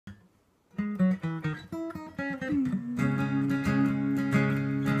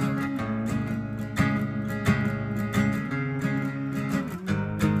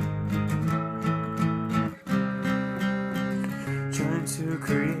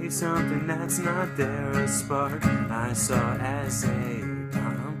something that's not there. A spark I saw as a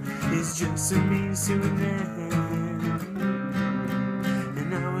bomb is just a means to an end.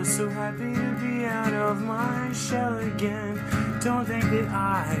 And I was so happy to be out of my shell again. Don't think that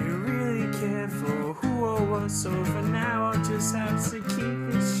I really care for who or what, so for now I'll just have to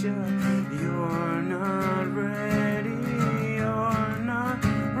keep it shut. You're not ready, you're not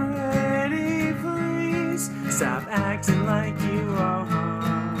ready, please stop acting like you are.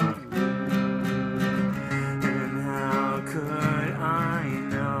 And how could I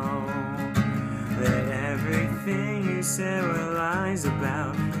know that everything you said were lies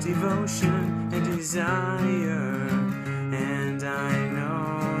about devotion and desire? And I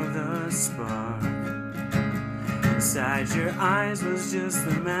know the spark inside your eyes was just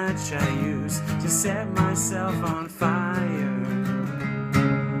the match I used to set myself on fire.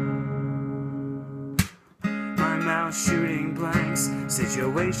 My mouth shooting blanks,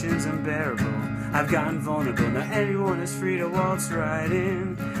 situation's unbearable. I've gotten vulnerable, now anyone is free to waltz right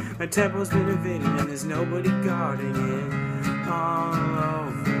in. My tempo's been invaded and there's nobody guarding it. All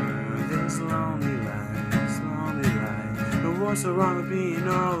over this lonely life. But what's so wrong with being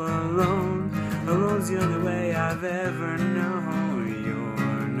all alone? Alone's the only way I've ever known.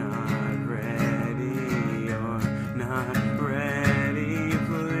 You're not ready,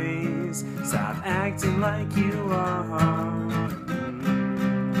 please stop acting like you are.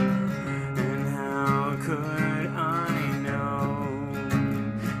 And how could I know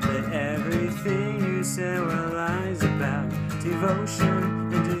that everything you said were lies about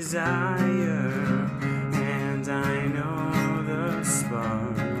devotion and desire? And I know the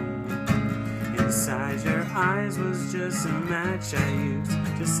spark inside your eyes was just a match I used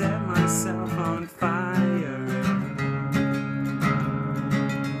to set myself on fire.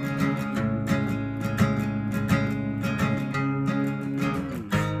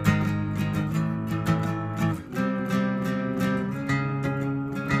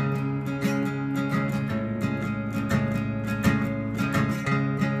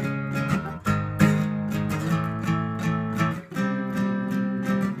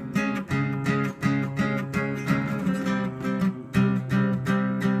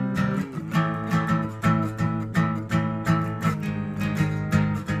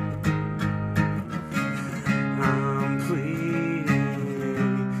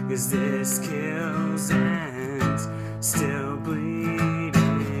 Cause this kills and still bleeding.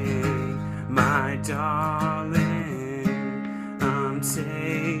 My darling, I'm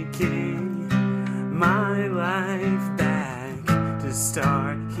taking my life back to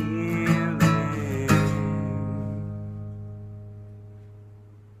start healing.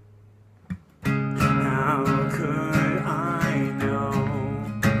 How could I know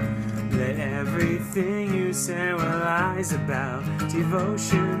that everything you said were lies about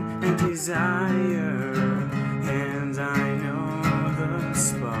devotion and desire? And I know the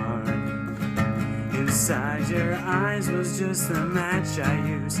spark inside your eyes was just the match I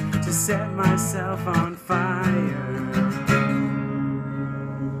used to set myself on fire.